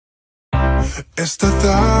It's the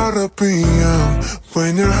thought of being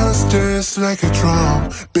when your heart's just like a drum,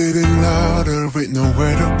 beating louder with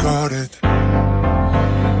nowhere to guard it.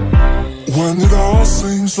 When it all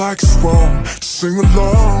seems like it's wrong, sing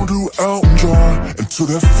along to Elton John and to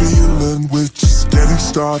that feeling we're just getting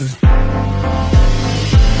started.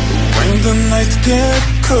 When the nights get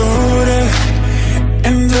colder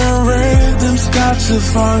and the rhythm's got you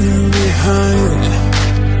falling behind,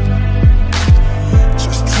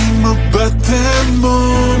 just dream about that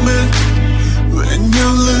moment when you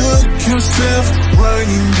look yourself right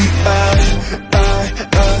in the eye.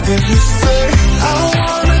 Then you say, I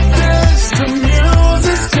wanna dance, the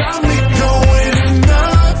music's got me going, and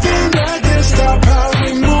nothing that can stop how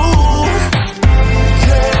we move.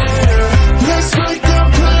 Yeah, let's make a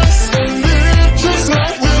place and live just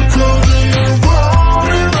like we're closing and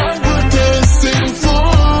rolling like we're dancing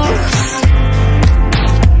fools.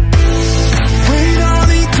 We don't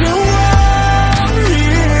need to worry,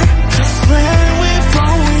 'cause when we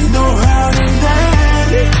fall we know how to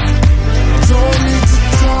land. Don't need to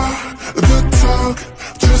talk the talk,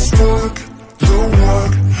 just walk the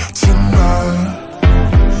walk tonight.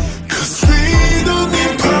 'Cause we don't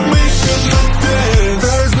need permission to dance.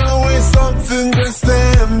 There's always something that's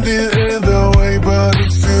standing in the way, but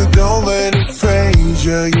if you don't let it phase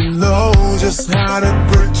you, you know just how to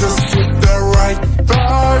break just with the right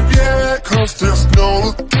vibe, yeah. 'Cause there's no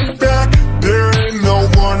looking back, there ain't no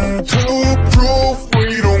one to prove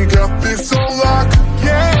we don't got this on lock,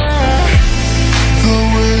 yeah. The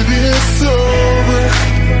wait is over,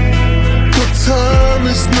 the time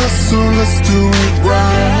is not, so let's do it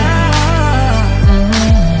right.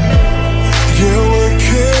 Yeah, we'll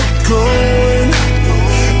keep going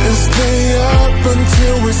and stay up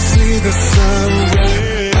until we see the sun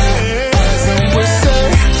rise. And we say,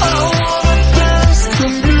 I wanna dance, the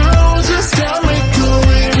music's got me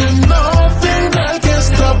going, and nothing that can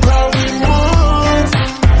stop how we move.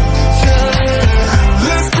 Yeah,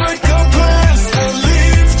 let's break our plans and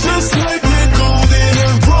leave just like we're golden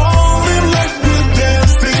and rolling like we're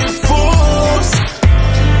dancing fools.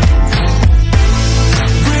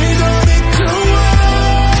 We don't need to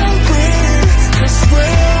worry, 'cause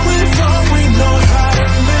where we from we know how to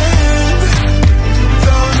live.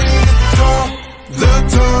 Don't need to talk the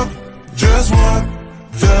talk, just walk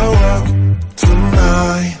the walk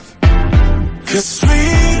tonight. 'Cause we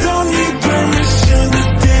don't need permission to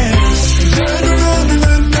dance. We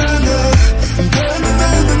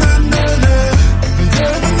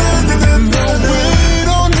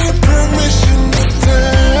don't need permission to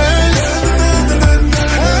dance.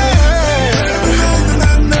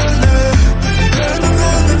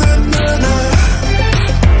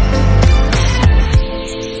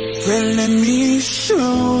 Well, let me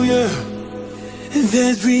show you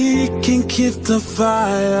that we can keep the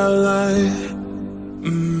fire alive.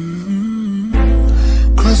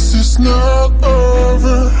 'Cause it's not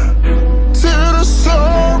over till the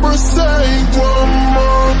summer. Say one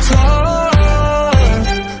more time.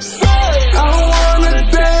 Say, I wanna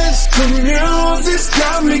dance, the music's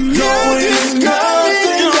got me going,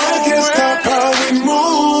 nothing that can stop how we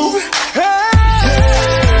move.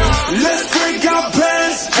 Let's break our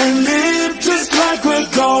plans and live just like we're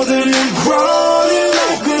golden and rolling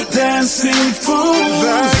like we're dancing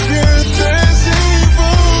fools.